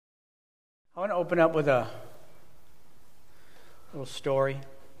I want to open up with a little story.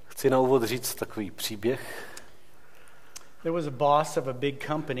 Chci na úvod říct takový příběh. There was a boss of a big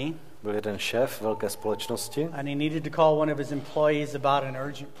company, Byl jeden šéf velké společnosti and he needed to call one of his employees about an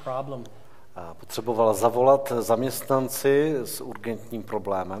urgent problem. a potřeboval zavolat zaměstnanci s urgentním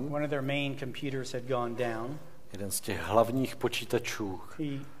problémem. One of their main computers had gone down. Jeden z těch hlavních počítačů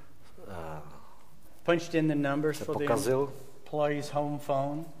He punched in the numbers se for the pokazil employee's home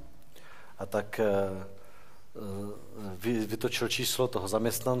phone, a tak vytočil číslo toho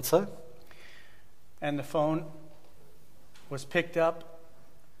zaměstnance and the phone was picked up,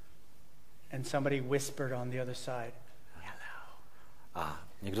 and somebody whispered on the other side, "Hello." a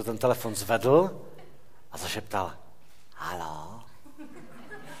někdo ten telefon zvedl a zašeptal halo.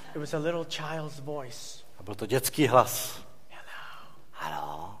 It was a little child's voice. A byl to dětský hlas. Hello.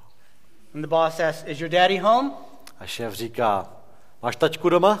 Halo. And the boss asked, "Is your daddy home?" A šéf říká, máš taťku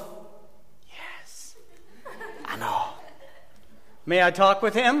doma? Yes. Ano. May I talk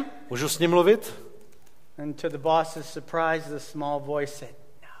with him? Můžu s ním mluvit? And to the boss's surprise, the small voice said,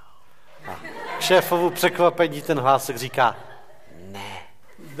 A k šéfovu překvapení ten hlásek říká, ne.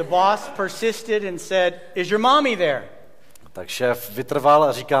 The boss persisted and said, "Is your mommy there?" Tak šéf vytrval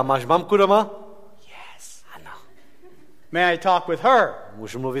a říká, máš mamku doma? Yes. Ano. May I talk with her?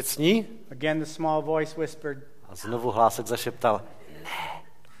 Můžu mluvit s ní? Again, the small voice whispered, A znovu hlásek zašeptal,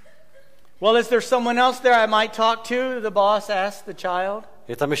 "Well, is there someone else there I might talk to?" The boss asked the child.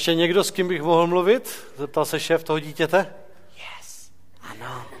 je tam ještě někdo, s kým bych mohl mluvit? Zeptal se šéf toho dítěte. Yes.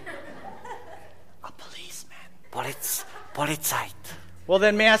 Ano. A policeman. Policajt. Well,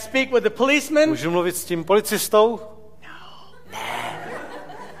 then may I speak with the policeman? Můžu mluvit s tím policistou? No. Ne.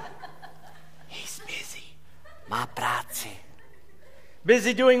 He's busy. Má práci.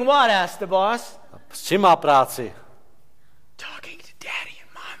 Busy doing what? Asked the boss. A s čím má práci? Talking to daddy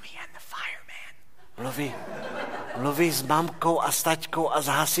and mommy and the fireman. Mluví s mamkou a s taťkou a s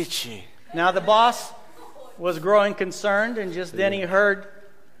hasiči. Now the boss was growing concerned, and just then he heard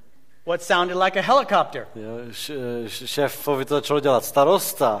what sounded like a helicopter. Šéfovi to začalo dělat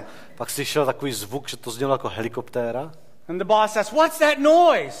starost a pak slyšel takový zvuk, že to znělo jako helikoptéra. And the boss asked, "What's that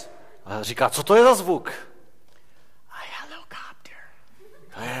noise?" A říká, co to je za zvuk? A helicopter.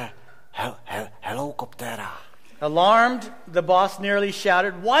 To je helikoptéra. Alarmed, the boss nearly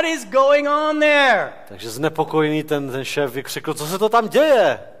shouted, "What is going on there?" Takže znepokojený ten šéf vykřikl, co se to tam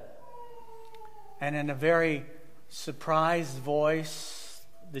děje? And in a very surprised voice,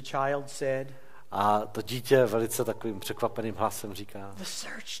 the child said, A to dítě velice takovým překvapeným hlasem říká, "The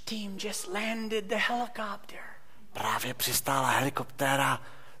search team just landed the helicopter." právě přistála helikoptéra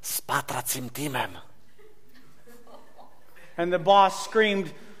s pátracím týmem. And the boss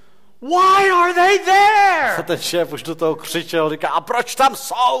screamed, "Why are they there?" A ten šéf už do toho křičel, říká, a proč tam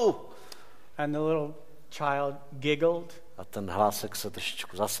jsou? And the little child giggled. A ten hlásek se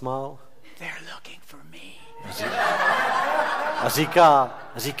trošičku zasmál. "They're looking for me." A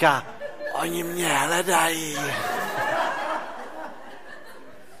říká, oni mě hledají.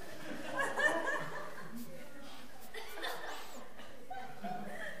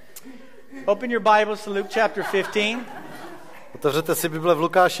 Open your Bibles to Luke chapter 15. Otevřete si Bible v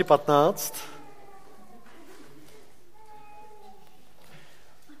Lukáši 15.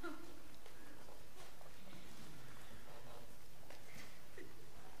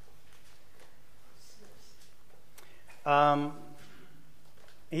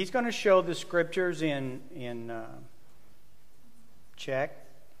 He's going to show the scriptures in Czech.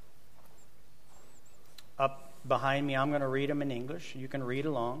 Up behind me, I'm going to read them in English. You can read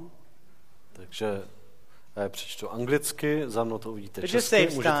along. Takže já je přečtu anglicky, za mnou to uvidíte It just česky,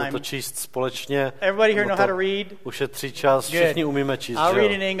 saves můžete time. to číst společně. Everybody here Ono know how to to read? ušetří čas, Good. všichni umíme číst, I'll že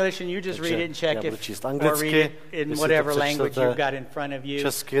read jo? in English and you just Takže read it in Czech já budu if, číst or anglicky, read it in jestli to whatever language přečtete you've got in front of you.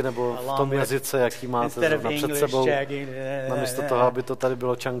 česky nebo v along tom with- jazyce, jaký máte Instead of zrovna před English, sebou. Czech, Namísto toho, aby to tady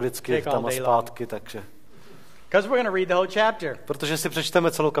bylo čanglicky, Take all tam a day long. zpátky, takže. Because we're going to read the whole chapter. Protože si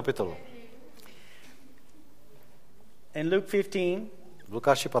přečteme celou kapitolu. In Luke 15, V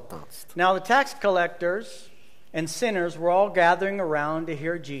Lukáši 15. now the tax collectors and sinners were all gathering around to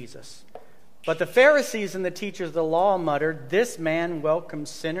hear Jesus. But the Pharisees and the teachers of the law muttered, "This man welcomes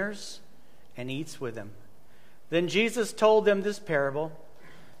sinners and eats with them." Then Jesus told them this parable.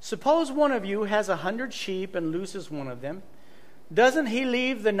 Suppose one of you has 100 sheep and loses one of them. Doesn't he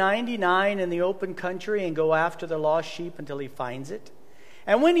leave the 99 in the open country and go after the lost sheep until he finds it?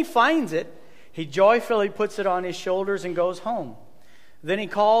 And when he finds it, he joyfully puts it on his shoulders and goes home. Then he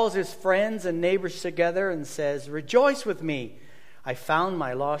calls his friends and neighbors together and says, "Rejoice with me, I found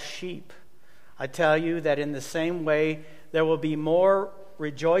my lost sheep." I tell you that in the same way there will be more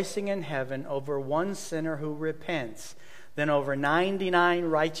rejoicing in heaven over one sinner who repents than over 99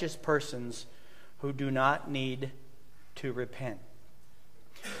 righteous persons who do not need to repent.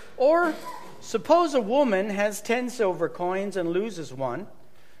 Or suppose a woman has 10 silver coins and loses one.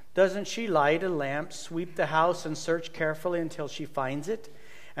 Doesn't she light a lamp, sweep the house, and search carefully until she finds it?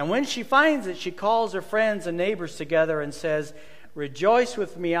 And when she finds it, she calls her friends and neighbors together and says, "Rejoice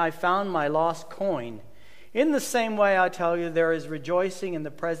with me, I found my lost coin." In the same way, I tell you, there is rejoicing in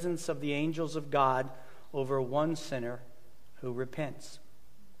the presence of the angels of God over one sinner who repents.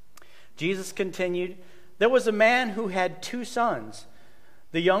 Jesus continued, "There was a man who had 2 sons.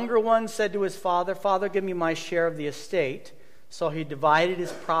 The younger one said to his father, 'Father, give me my share of the estate.' So he divided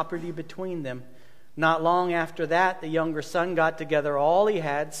his property between them. Not long after that, the younger son got together all he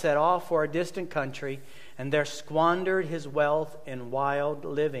had, set off for a distant country, and there squandered his wealth in wild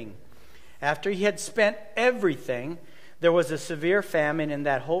living. After he had spent everything, there was a severe famine in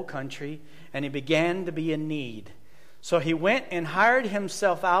that whole country, and he began to be in need. So he went and hired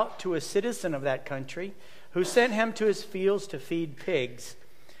himself out to a citizen of that country, who sent him to his fields to feed pigs.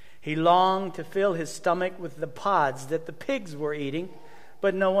 He longed to fill his stomach with the pods that the pigs were eating,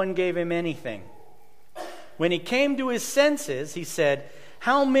 but no one gave him anything. When he came to his senses, he said,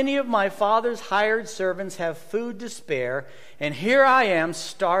 'How many of my father's hired servants have food to spare, and here I am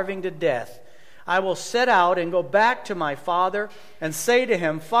starving to death. I will set out and go back to my father and say to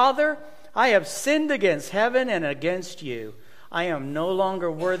him, Father, I have sinned against heaven and against you. I am no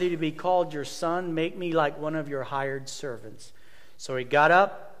longer worthy to be called your son. Make me like one of your hired servants.' So he got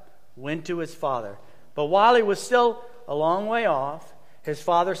up, went to his father. But while he was still a long way off, his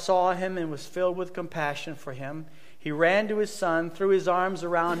father saw him and was filled with compassion for him. He ran to his son, threw his arms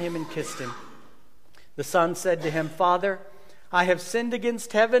around him, and kissed him. The son said to him, 'Father, I have sinned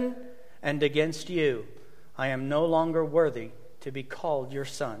against heaven and against you. I am no longer worthy to be called your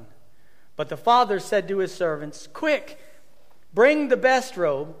son.' But the father said to his servants, 'Quick, bring the best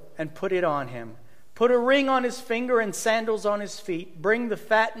robe and put it on him. Put a ring on his finger and sandals on his feet. Bring the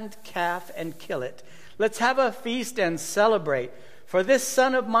fattened calf and kill it. Let's have a feast and celebrate. For this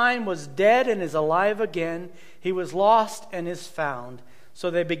son of mine was dead and is alive again. He was lost and is found.'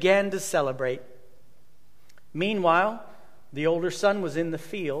 So they began to celebrate. Meanwhile, the older son was in the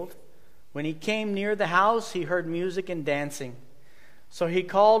field. When he came near the house, he heard music and dancing. So he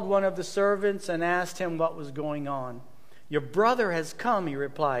called one of the servants and asked him what was going on. 'Your brother has come,' he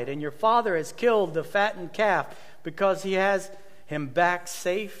replied, 'and your father has killed the fattened calf because he has him back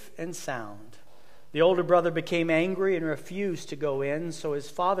safe and sound.' The older brother became angry and refused to go in, so his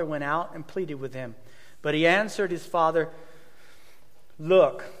father went out and pleaded with him. But he answered his father,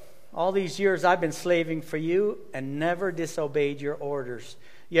 'Look, all these years I've been slaving for you and never disobeyed your orders.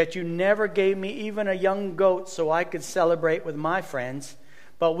 Yet you never gave me even a young goat so I could celebrate with my friends.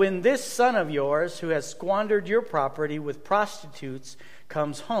 But when this son of yours, who has squandered your property with prostitutes,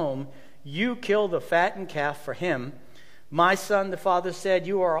 comes home, you kill the fattened calf for him.' 'My son,' the father said,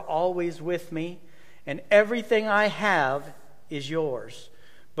 'you are always with me, and everything I have is yours.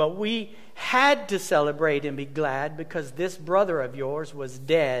 But we had to celebrate and be glad because this brother of yours was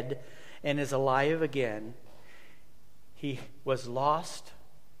dead and is alive again. He was lost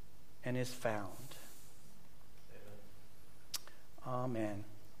and is found.'" Amen.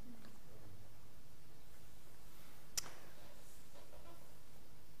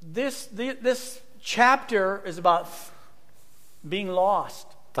 This chapter is about being lost.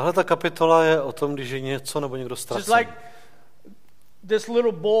 Tahle ta kapitola je o tom, když je něco nebo někdo Just ztracený. like this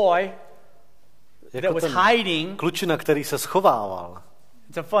little boy that Jako was ten hiding. klučina, který se schovával.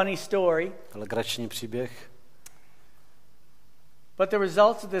 It's a funny story. Legrační příběh. But the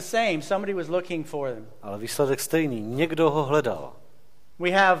results are the same. Somebody was looking for them. Ale výsledek stejný. Někdo ho hledal.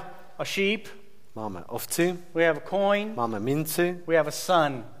 We have a sheep. Máme ovci, We have a coin. máme minci, We have a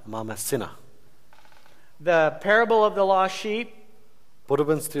son. máme syna. The parable of the lost sheep.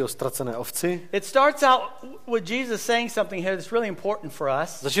 Podobenství o ztracené ovci. It starts out with Jesus saying something here that's really important for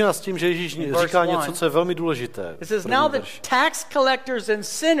us. Začíná s tím, že Ježíš říká něco, co je velmi důležité. It says, "Now the tax collectors and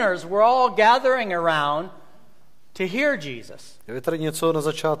sinners were all gathering around to hear Jesus." Je tady něco na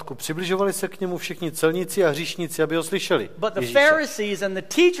začátku. Přibližovali se k němu všichni celníci a hříšníci, aby ho slyšeli. But the Ježíše. Pharisees and the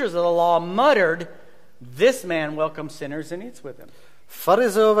teachers of the law muttered, "This man welcomes sinners and eats with them."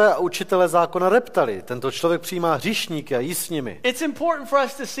 Farizeové a učitelé zákona reptali. Tento člověk přijímá hříšníky a jí s nimi. It's important for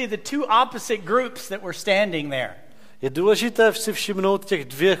us to see the two opposite groups that were standing there. Je důležité si všimnout těch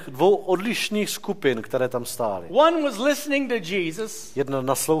dvou odlišných skupin, které tam stály. One was listening to Jesus, Jedna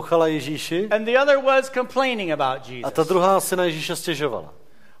naslouchala Ježíši and the other was complaining about a ta Jesus. druhá si na Ježíše stěžovala.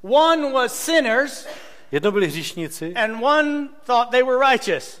 One was sinners, Jedno byli hříšníci and one thought they were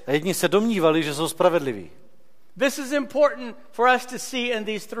righteous. a jedni se domnívali, že jsou spravedliví. This is important for us to see in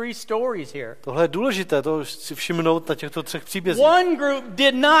these three stories here. Tohle je důležité, to si všimnout na těchto třech příbězích. One group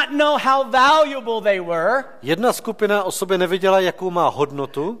did not know how valuable they were, Jedna skupina o sobě nevěděla, jakou má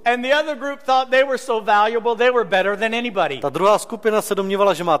hodnotu, and the other group thought they were so valuable they were better than anybody. ta druhá skupina se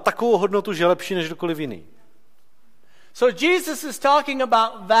domnívala, že má takovou hodnotu, že je lepší než kdokoliv jiný. So Jesus is talking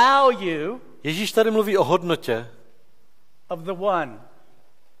about value Ježíš tady mluví o hodnotě of the one.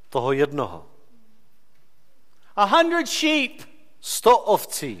 toho jednoho. 100 sheep 100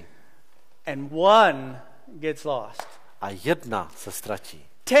 ovcí and one gets lost. a jedna se ztratí.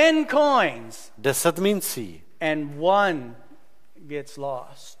 10 coins 10 mincí, and one gets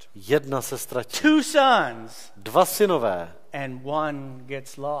lost. jedna se ztratí. 2 sons 2 synové and one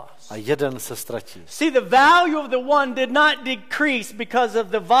gets lost. a jeden se ztratí. See, the value of the one did not decrease because of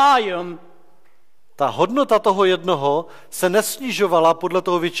the volume. Ta hodnota toho jednoho se nesnižovala podle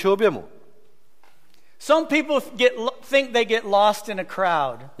toho většího objemu. Some people think they get lost in a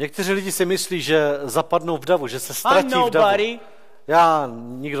crowd. Někteří lidi si myslí, že zapadnou v davu, že se I'm ztratí v davu. nobody. Já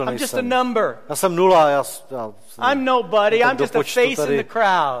nikdo I'm just a nejsem. number. Já jsem nula, I'm nobody. ten I'm do just a počtu face in tady. the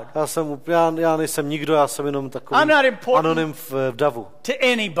crowd. Já nejsem nikdo, já jsem jenom takový I'm not important. anonym v davu. To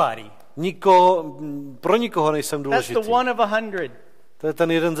anybody. Pro nikoho nejsem That's the důležitý. one of 100. To je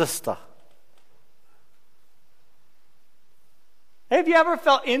ten jeden ze 100. Have you ever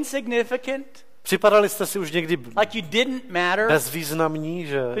felt insignificant? Připadali jste si už někdy Like you didn't matter? bezvýznamní,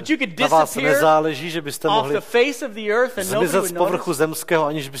 že That you could na vás disappear nezáleží, že byste off mohli the face of the earth and nobody zmizet would z povrchu notice? zemského,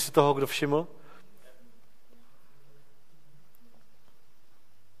 aniž by si toho kdo všiml?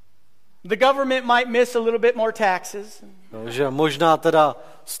 The government might miss a little bit more taxes. No, že možná teda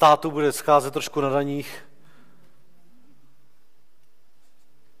státu bude scházet trošku na daních.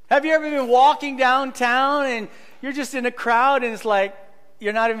 Have you ever been walking downtown and you're just in a crowd and it's like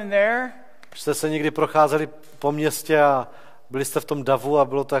you're not even there? Jste se někdy procházeli po městě a byli jste v tom davu a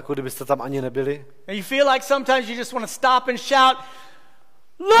bylo to, jako kdybyste tam ani nebyli? And you feel like sometimes you just want to stop and shout,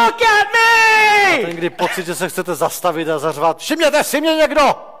 "Look at Ten me!" někdy pocit, že se chcete zastavit a zařvat, všimněte si mě někdo!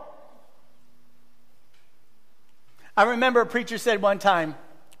 I remember a preacher said one time,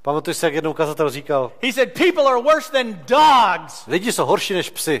 Pamatuji si, jak jednou kazatel říkal, he said, "People are worse than dogs." lidi jsou horší než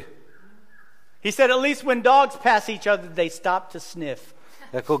psi. He said, "At least when dogs pass each other, they stop to sniff."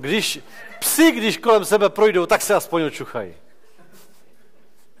 Jako když kolem sebe projdou, tak se aspoň očuchají.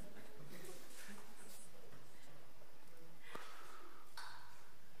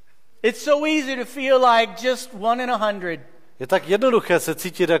 It's so easy to feel like just 1 in 100, Je tak jednoduché se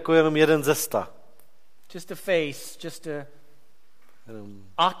cítit jako jenom jeden ze 100. just a face, just a Jenom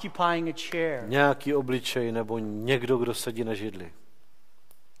occupying a chair. nějaký obličej nebo někdo, kdo sedí na židli.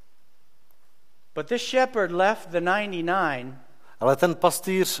 But this shepherd left the 99 Ale ten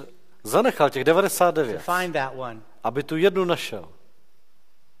pastýř zanechal těch to 99, find that one. aby tu jednu našel.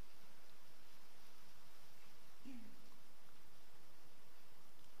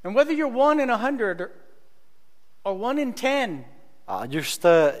 And whether you're 1 in 100 or 1 in 10, A ať už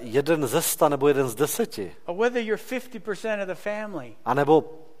jste jeden ze 100 nebo jeden z 10, or whether you're 50% of the family, anebo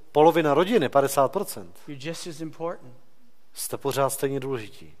polovina rodiny, 50%, you're just as important. jste pořád stejně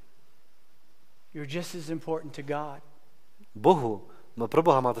důležití. You're just as important to God. Pro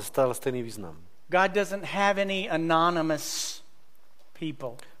Boha máte stále stejný význam. God doesn't have any anonymous people.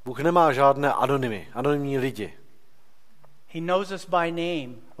 Bůh nemá žádné anonymní lidi. He knows us by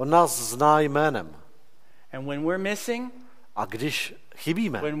name. On nás zná jménem. And when we're missing, A když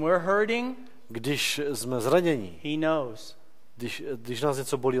chybíme, when we're hurting, když jsme zranění, He knows když nás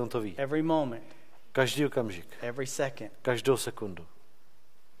něco bolí, on to ví. every moment, Každý okamžik, every second. každou sekundu.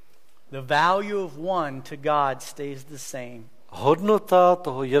 The value of one to God stays the same. Hodnota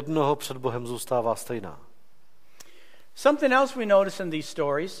toho jednoho před Bohem zůstává stejná. Something else we notice in these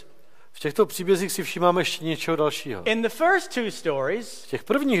stories. V těchto příbězích si všímáme ještě něčeho dalšího. In the first 2 stories, V těch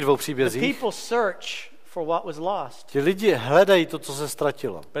prvních 2 the příbězích people search for what was lost, ti lidi hledají to, co se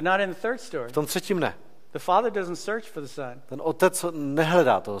ztratilo. but not in the third story. V tom třetím ne. The father doesn't search for the son. Ten otec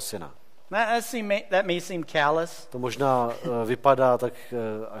nehledá toho syna. That may seem callous. To možná vypadá tak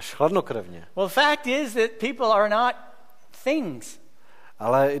až chladnokrevně. Well, the fact is that people are not things.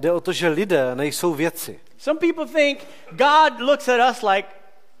 Ale jde o to, že lidé nejsou věci. Some people think God looks at us like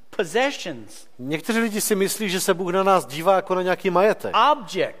possessions, Někteří lidi si myslí, že se Bůh na nás dívá jako na nějaký majetek.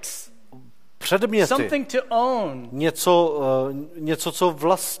 objects, Předměty. something to own. Něco, co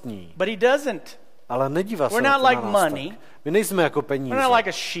vlastní. But he doesn't. Ale nedívá se We're na not to like na nás money. tak. My nejsme jako peníze. We're not like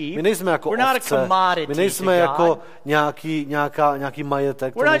a sheep. My nejsme jako We're not a ovce. commodity My nejsme to jako God. nějaký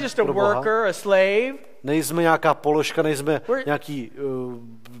majetek. We're not tomu just a pro Boha. worker, a slave. Nejsme nějaká položka, nejsme nějaký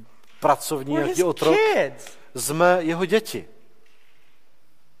pracovní, nějaký otrok. Jsme jeho děti.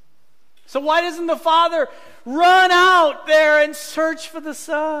 So why doesn't the father run out there and search for the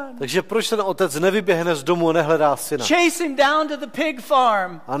son? Takže proč ten otec nevyběhne z domu a nehledá syna? Chase him down to the pig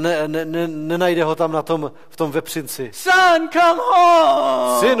farm. A nenajde ho tam v tom vepřinci. Son, come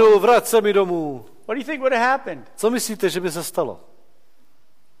home. Synu, vrať se mi domů. What do you think would have happened? Co myslíte, že by se stalo?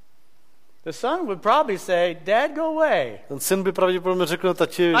 The son would probably say, Dad, go away. Ten syn by pravděpodobně řekl,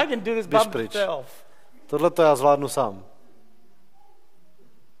 tati, I can do this by běž pryč. myself. Tohle to já zvládnu sám.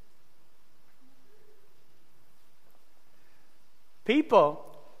 People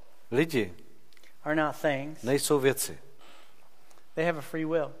Lidi are not things. nejsou věci. They have a free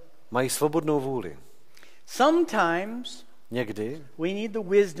will. Mají svobodnou vůli. Sometimes Někdy we need the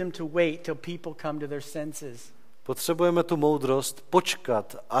wisdom to wait till people come to their senses. potřebujeme tu moudrost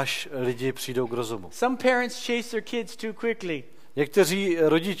počkat, až lidi přijdou k rozumu. Some parents chase their kids too quickly. Někteří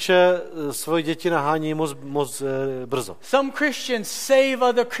rodiče svoje děti nahání moc brzo. Some Christians save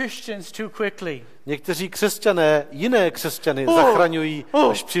other Christians too quickly. Někteří křesťané jiné křesťany zachraňují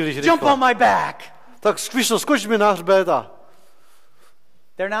až příliš rychle. Jump on my back. Tak skoč mi na hřbet a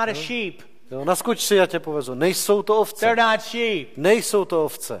They're not a sheep. jo, naskoč si, já tě povezu. Nejsou to ovce. They're not sheep. Nejsou to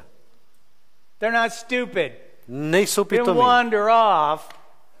ovce. They're not stupid. Nejsou They pitomí. wander off.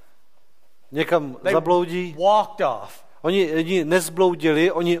 Někam They zabloudí. walked off. Oni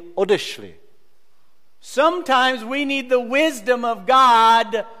nezbloudili, oni odešli. Sometimes we need the wisdom of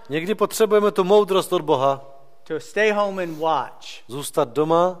God Někdy potřebujeme tu moudrost od Boha, to stay home and watch. zůstat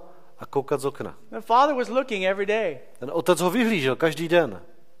doma a koukat z okna. The father was looking every day. Ten otec ho vyhlížel každý den,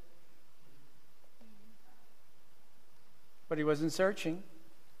 But he wasn't searching.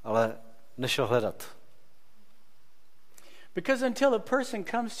 ale nešel hledat. Because until a person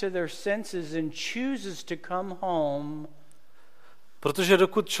comes to their senses and chooses to come home, Protože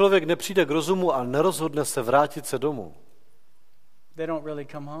dokud člověk nepřijde k rozumu a nerozhodne se vrátit se domů, they don't really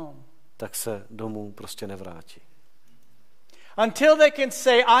come home. tak se domů prostě nevrátí. Until they can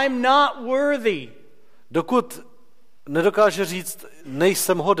say, I'm not worthy. Dokud nedokáže říct,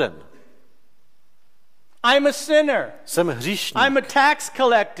 nejsem hoden, I'm a sinner. jsem hříšník, I'm a tax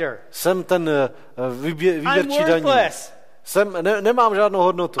collector. jsem ten I'm výběrčí daní, worthless. nemám žádnou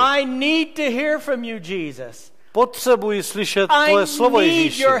hodnotu. I need to hear from you, Jesus. Potřebuji slyšet I tvoje slovo, need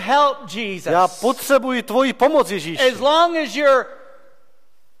Ježíši. your help, Jesus. Já potřebuji tvoji pomoc, Ježíši. As long as you're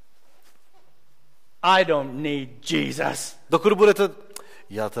I don't need Jesus. Dokud budete,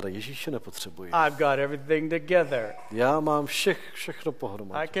 já teda Ježíše nepotřebuji. I've got everything together. Já mám všechno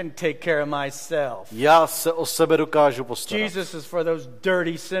pohromadě. I can take care of myself. Já se o sebe dokážu postarat. Jesus is for those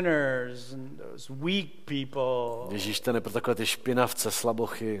dirty sinners and those weak people. Ježíš ten je pro takové ty špinavce,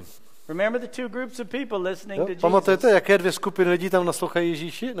 slabochy. Remember the two groups of people listening Jo? to Jesus? Pamatujete, jaké dvě skupiny lidí tam naslouchají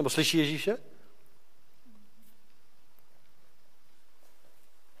Ježíši? Nebo slyší Ježíše?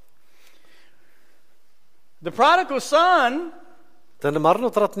 The prodigal son Ten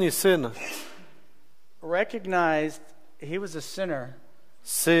marnotratný syn recognized he was a sinner.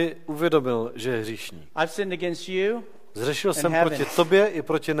 si uvědomil, že je hříšník. I've sinned against you. Zřešil jsem heaven. proti tobě i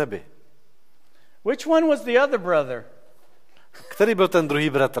proti nebi. Which one was the other brother? Který byl ten druhý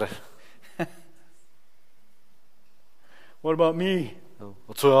bratr? What about me? No,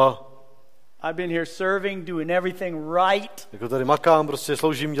 a co já? I've been here serving, doing everything right. Jako tady makám, prostě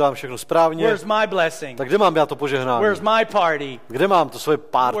sloužím, dělám všechno správně. Where's my blessing? Tak kde mám já to požehnání? Where's my party? Kde mám to svoje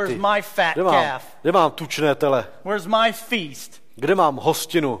Where's párty? my fat calf? Kde mám tučné tele? Where's my feast? Kde mám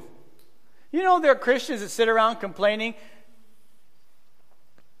hostinu? You know there are Christians that sit around complaining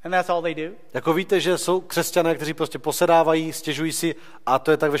and that's all they do? Jako víte, že jsou křesťané, kteří prostě posedávají, stěžují si a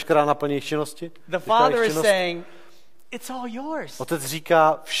to je tak veškerá naplň jejich činnosti? The Father is saying, it's all yours. Otec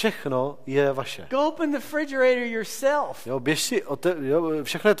říká, všechno je vaše. Go open the refrigerator yourself. Jo, běž si,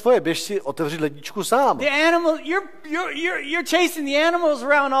 všechno je tvoje, běž si otevřít ledničku sám. The animal, you're chasing the animals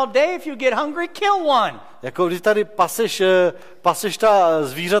around all day. If you get hungry, kill one. Jako když tady paseš ta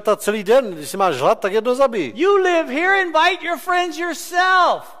zvířata celý den, když si máš hlad, tak jedno zabij. You live here, invite your friends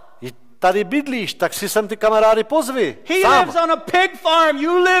yourself. Tady bydlíš, tak si sem ty kamarády pozvi. He Sám. lives on a pig farm,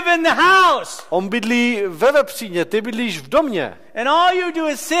 you live in the house. On bydlí ve vepříně, ty bydlíš v domě. And all you do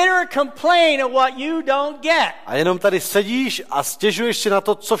is sit here and complain of what you don't get. A jenom tady sedíš a stěžuješ si na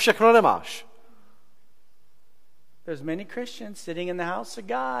to, co všechno nemáš. There's many Christians sitting in the house of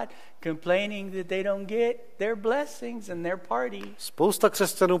God complaining that they don't get their blessings and their party. Spousta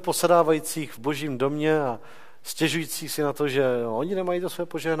křesťanů posedávajících v Božím domě a stěžujících si na to, že oni nemají to své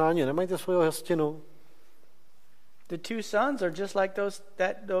požehnání, nemají to svou hostinu. The two sons are just like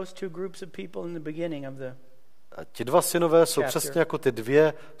those two groups of people in the beginning of the A ti dva synové jsou chapter. přesně jako ty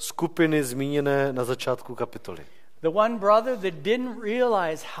dvě skupiny zmíněné na začátku kapitoly. The one brother that didn't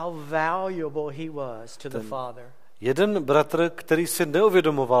realize how valuable he was to the father. Jeden bratr, který si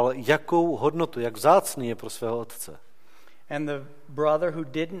neuvědomoval, jakou hodnotu, jak vzácný je pro svého otce. And the brother who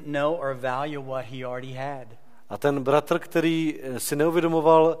didn't know or value what he already had. A ten bratr, který si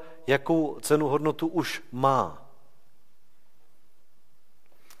neuvědomoval, jakou cenu hodnotu už má.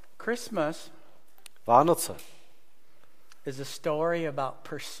 Christmas Vánoce is a story about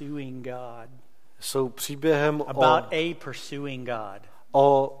pursuing God. jsou příběhem About a pursuing God.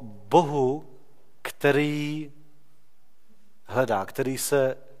 o Bohu, který hledá, který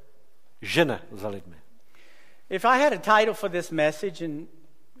se žene za lidmi. If I had a title for this message, and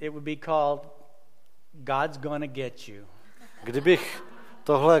it would be called God's Gonna Get You. Kdybych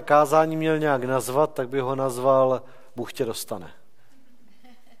tohle kázání měl nějak nazvat, tak bych ho nazval Bůh tě dostane.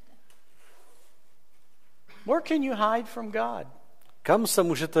 Where can you hide from God? Kam se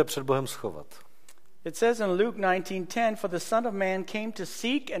můžete před Bohem schovat? It says in Luke 19:10, "For the Son of Man came to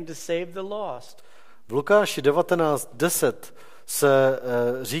seek and to save the lost." V Lukáši 19:10 se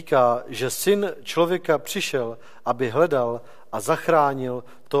říká, že Syn člověka přišel, aby hledal a zachránil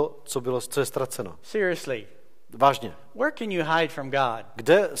to, co je ztraceno. Seriously, Vážně. where can you hide from God?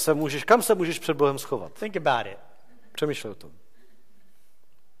 Kam se můžeš před Bohem schovat? Think about it. Přemýšlej o tom.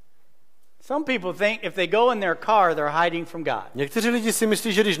 Some people think if they go in their car, they're hiding from God. Někteří lidi si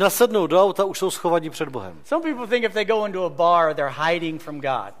myslí, že když nasednou do auta, už jsou schovaní před Bohem. Some people think if they go into a bar, they're hiding from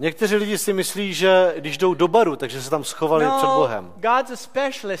God. Někteří lidi si myslí, že když jdou do baru, takže se tam schovali před Bohem. God's a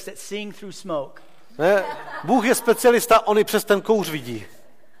specialist at seeing through smoke. Ne? Bůh je specialista, on i přes ten kouř vidí.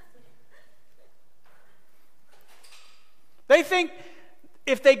 They think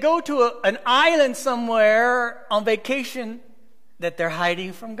if they go to an island somewhere on vacation, that they're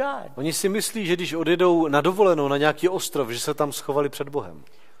hiding from God. Oni si myslí, že když odjedou na dovolenou na nějaký ostrov, že se tam schovali před Bohem.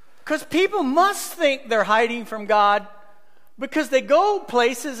 Because people must think they're hiding from God because they go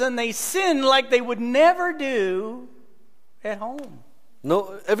places and they sin like they would never do at home. No,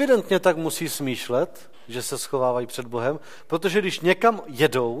 evidentně tak musí smýšlet, že se schovávají před Bohem, protože když někam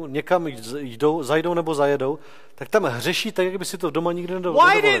zajdou nebo zajedou, tak tam hřeší tak, jak by si to doma nikdy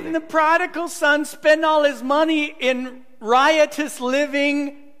nedovolili. Why didn't the prodigal son spend all his money in riotous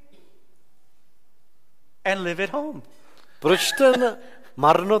living and live at home? Proč ten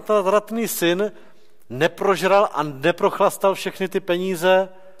marnotratný syn neprožral a neprochlastal všechny ty peníze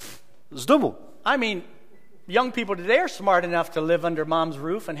z domu? I mean, young people today are smart enough to live under mom's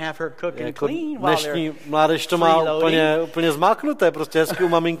roof and have her cook and Jako clean while dnešní they're mládež to má freeloading. úplně zmáknuté, prostě hezky u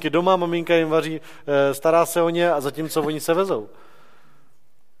maminky doma, maminka jim vaří, stará se o ně a zatímco oni se vezou.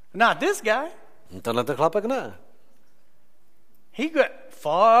 Not this guy. Tenhle ten chlapek ne. He got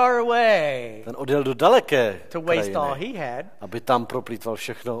far away Ten odjel do daleké to waste all krajiny, he had aby tam proplýtval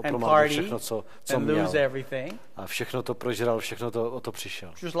všechno, and promával party všechno, co and měl. lose everything. A všechno to prožral, všechno to o to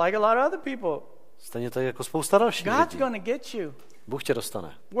přišel. Just like a lot of other people. Stejně tak jako spousta dalších God's lidí. going to get you. Bůh tě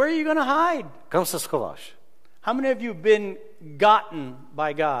dostane. Where are you going to hide? Kam se schováš? How many of you been gotten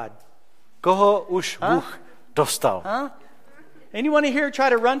by God? Koho už Bůh dostal? Huh? Anyone here try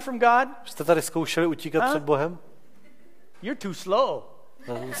to run from God? Jste tady zkoušeli utíkat před Bohem? You're too slow.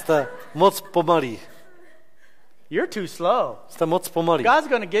 Jste moc pomalí. You're too slow. Jste moc pomalí. God's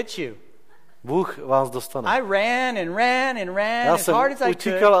going to get you. Bůh vás dostane. I ran and ran and ran Já as jsem hard as I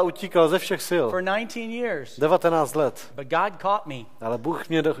utíkal could a utíkal ze všech sil. for 19 years. 19 let. But God caught me. Ale Bůh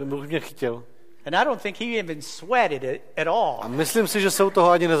mě chytil. And I don't think he even sweated it at all. A myslím si, že se u toho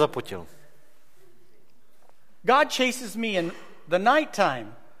ani nezapotil. God chases me in the nighttime.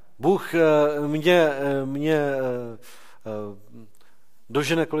 Bůh mě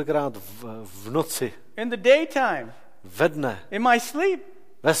dožene kolikrát v noci, In the daytime. ve dne, In my sleep.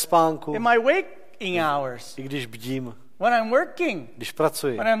 ve spánku, In my waking hours. i když bdím, When I'm working. když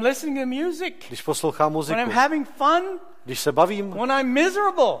pracuji, When I'm listening to music. když poslouchám muziku, When I'm having fun. když se bavím When I'm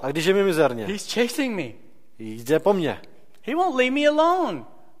miserable. a když je mi mizerně. He's chasing me. Jde po mně. He won't leave me alone.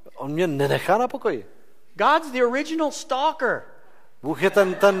 On mě nenechá na pokoji. God's the original stalker. Bůh je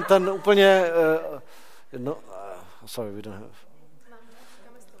ten úplně... sorry, we don't have...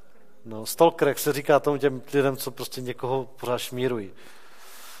 No, stalker, jak se říká tomu těm lidem, co prostě někoho pořád šmírují.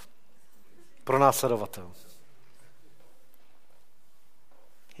 Pronásledovatel.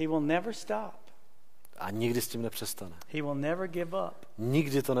 He will never stop. A nikdy s tím nepřestane. He will never give up.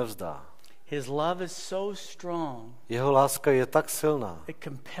 Nikdy to nevzdá. His love is so strong. Jeho láska je tak silná, It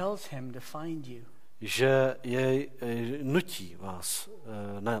compels him to find you. že jej nutí vás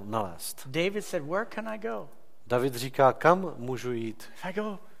nalézt. David said, "Where can I go? David říká, kam můžu jít? If I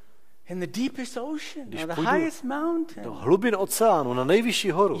go in the deepest ocean Když or the půjdu highest do mountain, hlubin oceánu, na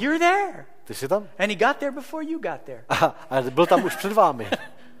nejvyšší horu. you're there. Ty jsi tam? And he got there before you got there. A byl tam už před vámi.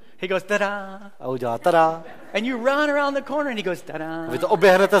 He goes, ta-da. A udělá tada. And you run around the corner and he goes, ta-da. Vy to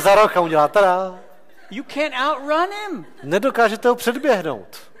oběhnete za rok a udělá tada. You can't outrun him. Nedokážete ho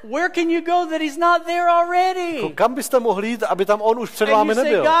předběhnout. Where can you go that he's not there already? Kam byste mohli jít, aby tam on už před And vámi you say,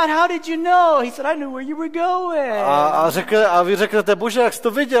 nebyl? God, how did you know? He said, I knew where you were going. A vy řeknete, Bože, jak jsi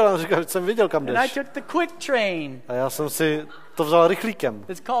to viděl? A říká, jsem viděl, kam And I jdeš. took the quick train. A já jsem si to vzal rychlíkem.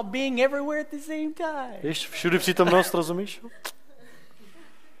 It's called being everywhere at the same time. Víš, všudy přítomnost, rozumíš?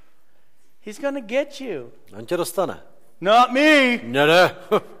 He's going to get you. On tě dostane. Not me. Ne.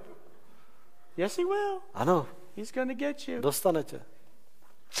 Yes, he will. Ano, He's going to get you. dostane tě.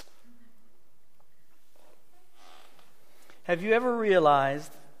 Have you ever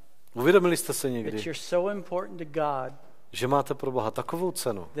realized Uvědomili jste se that někdy, you're so important to God že máte pro Boha takovou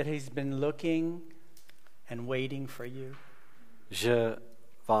cenu, that he's been looking and waiting for you? že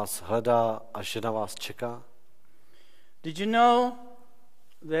vás hledá a že na vás čeká? Did you know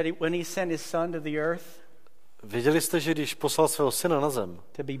that when he sent his son to the earth Věděli jste, že když poslal svého syna na zem,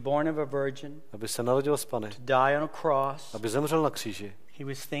 to be born of a virgin, aby se narodil z Panny, to die on a cross, aby zemřel na kříži, he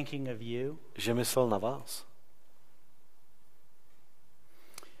was thinking of you? že myslel na vás?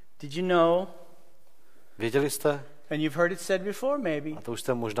 Did you know, Věděli jste, and you've heard it said before maybe, a to už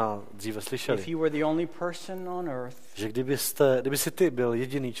jste možná dříve if slyšeli, you were the only person on earth že kdyby si ty byl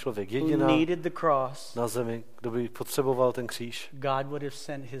jediný člověk, who jediná needed the cross, na zemi, kdo by potřeboval ten kříž, God would have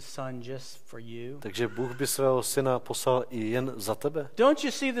sent his son just for you? takže Bůh by svého syna poslal i jen za tebe. Don't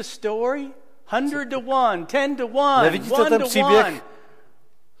you see the story? 100 to 1, 10 to 1, Nevidíte 1 ten to příběh? 1.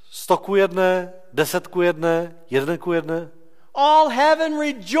 100 ku 1, 10 ku 1, 1 ku 1. All heaven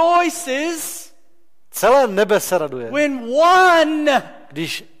rejoices Celé nebe se raduje, when one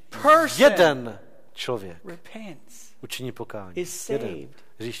když person jeden člověk repents, učiní pokání. is Jeden saved,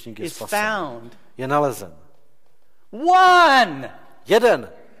 hříšník je is spasen. found. Je nalezen. One! Jeden.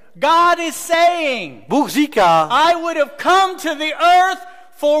 God is saying, Bůh říká, I would have come to the earth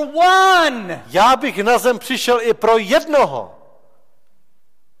for one. já bych na zem přišel i pro jednoho.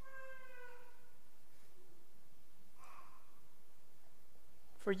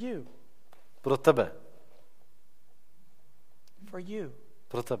 For you. Pro tebe. For you.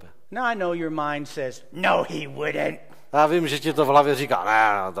 Pro tebe. Now I know your mind says, no, he wouldn't. Já vím, že ti to v hlavě říká,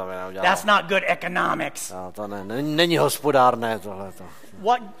 ne, to by neudělal. That's not good economics. No, to není hospodárné tohleto.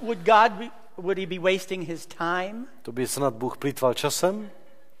 What would God be, would he be wasting his time? To by snad Bůh plýtval časem?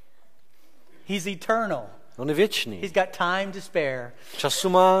 He's eternal. On je věčný. He's got time to spare. Času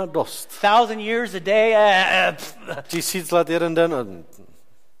má dost. 1,000 years a day. 1000 let jeden den.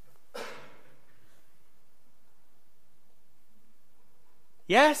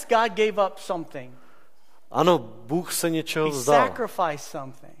 Yes, God gave up something. Ano, Bůh se něčeho He vzdal. sacrificed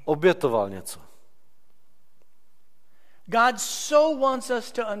something. Obětoval něco. God so wants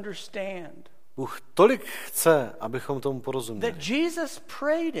us to understand Bůh tolik chce, abychom tomu that porozuměli, Jesus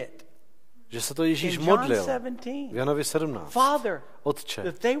prayed it že se to Ježíš in John modlil 17. v Janovi 17. Father, Otče,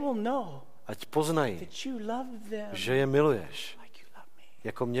 that they will know ať poznají, that you love them že je miluješ, like you love me.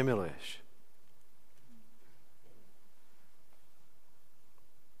 jako mě miluješ.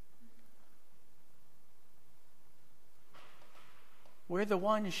 We're the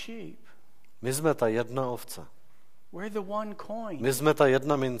one sheep. My jsme ta jedna ovce. We're the one coin. My jsme ta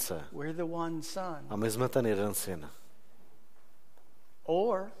jedna mince. We're the one son. A my jsme ten jeden syn.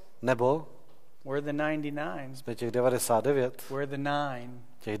 Or Nebo we're the 99. jsme těch 99, We're the 9.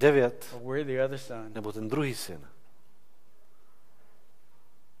 těch 9, Or we're the other son. nebo ten druhý syn.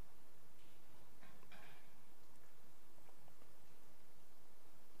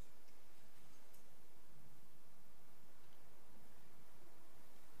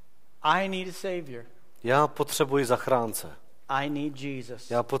 I need a savior. Já potřebuji zachránce. I need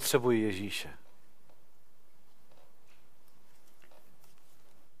Jesus. Já potřebuji Ježíše.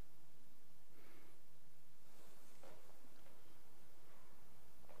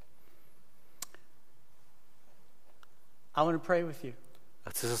 I want to pray with you. A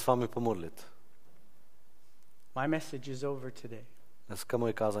chci se s vámi pomodlit. My message is over today, Dneska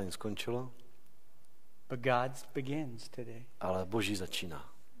moje kázání skončilo, but God's begins today. ale Boží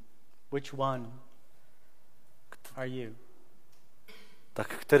začíná. Which one are you?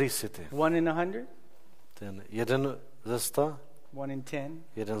 Tak který jsi ty? 1 in 100? Ten jeden ze 100? 1 in 10?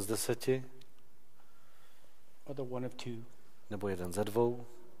 Jeden z 10? Or the 1 of 2? Nebo jeden ze 2?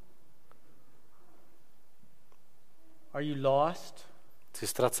 Are you lost? Jsi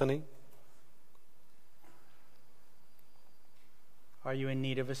ztracený? Are you in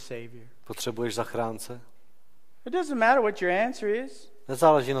need of a savior? Potřebuješ zachránce? It doesn't matter what your answer is.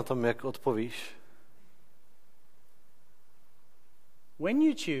 Nezáleží na tom, jak odpovíš. When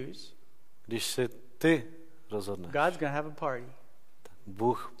you choose, Když si ty rozhodneš, God's going to have a party.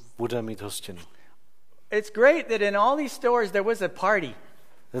 Bůh bude mít hostinu. It's great that in all these stories there was a party.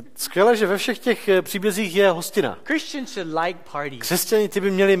 Je skvělé, že ve všech těch příbězích je hostina. Christians should like parties. Křesťané ty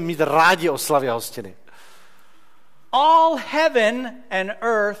by měli mít rádi oslavy a hostiny. All heaven and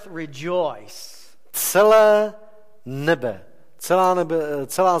earth rejoice Celé nebe,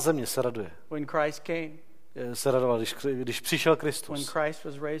 celá země se raduje. when Christ came, Se radoval, když přišel when Kristus. Christ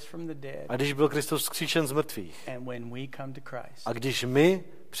was raised from the dead, A když byl Kristus vzkříšen z mrtvých. and when we come to Christ. A když my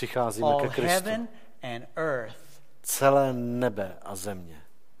přicházíme All ke Kristu. heaven and earth Celé nebe a země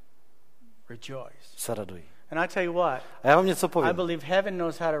rejoice. se radují. And I tell you what, A já vám něco I povím. believe heaven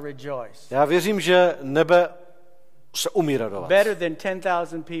knows how to rejoice Já věřím, že nebe se umí radovat. better than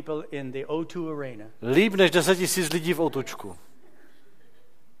 10,000 people in the O2 arena. Líp než 10 000 lidí v Outočku.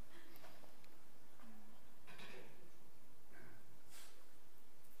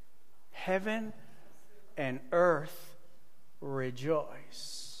 Heaven and earth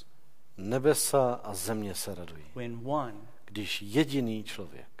rejoice Nebesa a země se radují, when one když jediný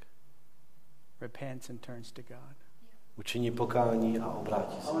člověk repents and turns to God. učiní pokání a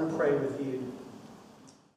obrátí se. I want to pray with you.